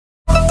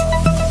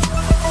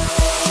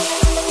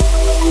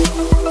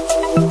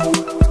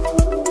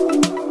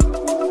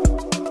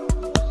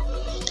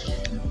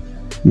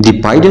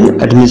The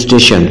Biden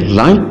administration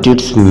launched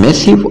its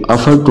massive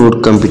effort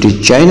to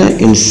compete China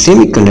in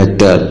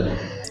semiconductor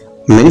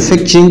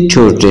manufacturing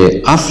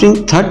Tuesday,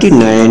 offering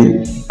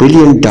 $39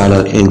 billion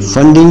in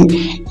funding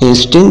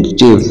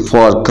incentives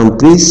for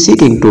companies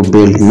seeking to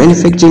build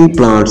manufacturing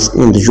plants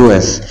in the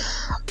US.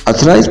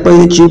 Authorized by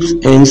the Chips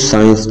and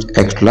Science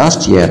Act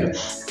last year,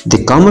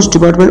 the Commerce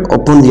Department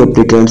opened the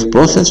applicants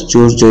process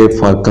Tuesday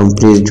for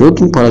companies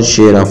joking for a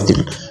share of the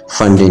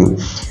funding.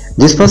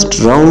 This first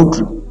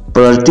round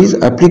priorities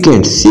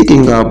applicants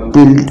seeking a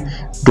build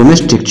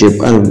domestic chip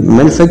and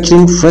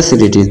manufacturing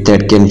facilities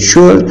that can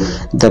ensure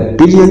the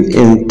billions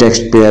in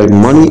taxpayer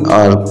money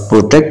are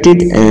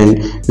protected and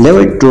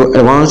leveraged to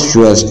advance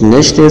US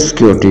national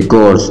security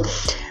goals.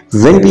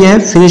 When we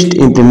have finished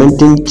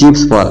implementing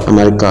Chips for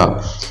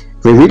America,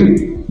 we will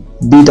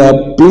be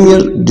the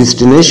premier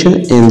destination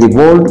in the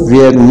world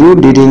where new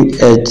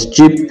leading-edge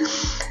chip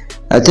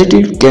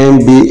aesthetic can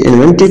be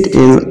invented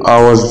in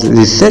our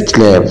research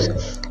labs,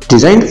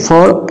 designed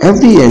for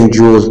every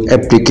end-use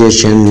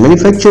application,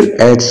 manufactured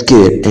at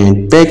scale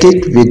and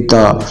packaged with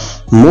the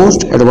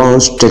most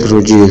advanced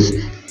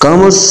technologies,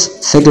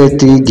 Commerce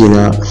Secretary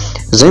Gina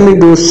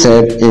Raimondo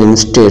said in a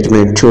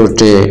statement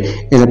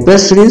Tuesday. In a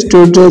press release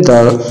Tuesday,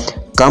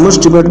 the Commerce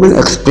Department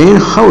explained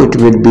how it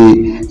will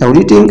be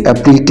evaluating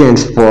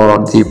applicants for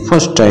the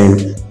first time.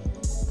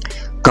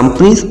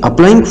 Companies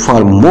applying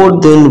for more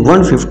than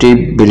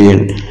 $150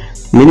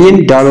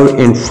 million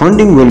in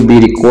funding will be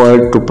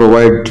required to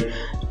provide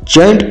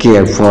child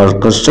care for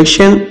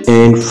construction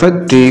and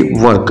factory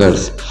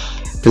workers,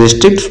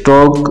 restrict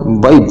stock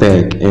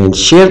buyback, and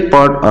share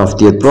part of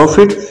their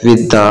profit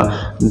with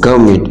the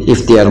government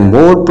if they are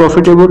more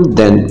profitable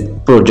than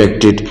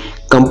projected.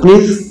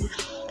 Companies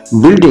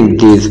building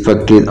these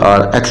factories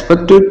are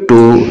expected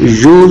to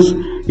use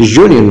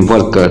union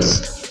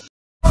workers.